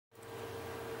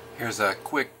Here's a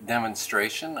quick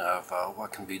demonstration of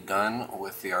what can be done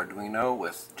with the Arduino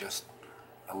with just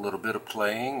a little bit of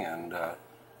playing and a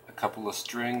couple of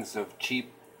strings of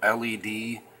cheap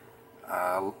LED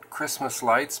Christmas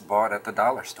lights bought at the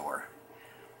dollar store.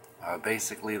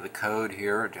 Basically the code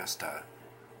here just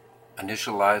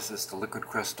initializes the liquid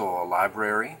crystal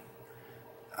library,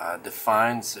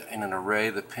 defines in an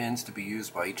array the pins to be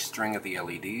used by each string of the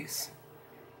LEDs,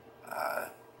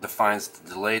 defines the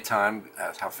delay time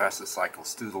as how fast it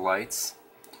cycles through the lights,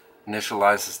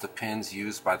 initializes the pins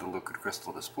used by the liquid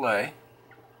crystal display,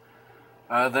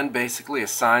 then basically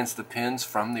assigns the pins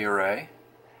from the array,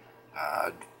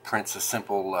 prints a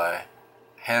simple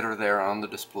header there on the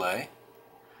display,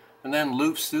 and then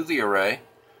loops through the array,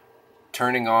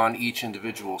 turning on each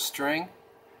individual string,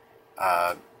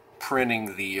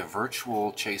 printing the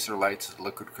virtual chaser lights of the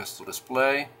liquid crystal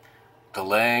display,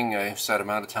 delaying a set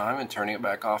amount of time and turning it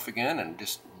back off again, and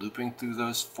just looping through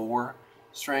those 4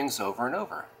 strings over and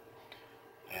over.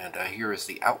 And here is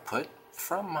the output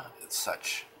from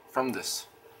this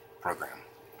program.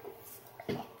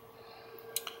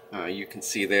 You can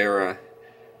see there,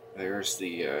 there's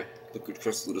the liquid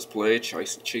crystal display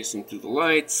chasing through the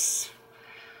lights.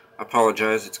 I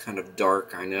apologize, it's kind of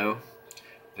dark, I know.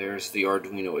 There's the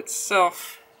Arduino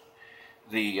itself,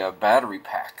 the battery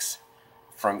packs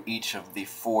from each of the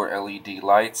 4 LED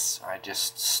lights. I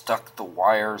just stuck the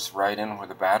wires right in where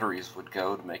the batteries would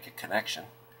go to make a connection.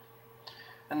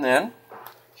 And then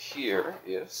here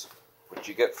is what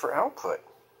you get for output.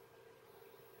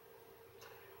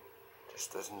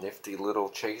 Just this nifty little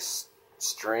chase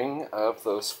string of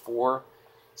those 4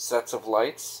 sets of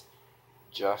lights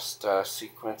just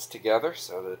sequenced together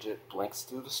so that it blinks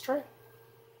through the string.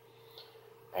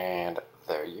 And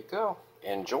there you go.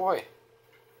 Enjoy.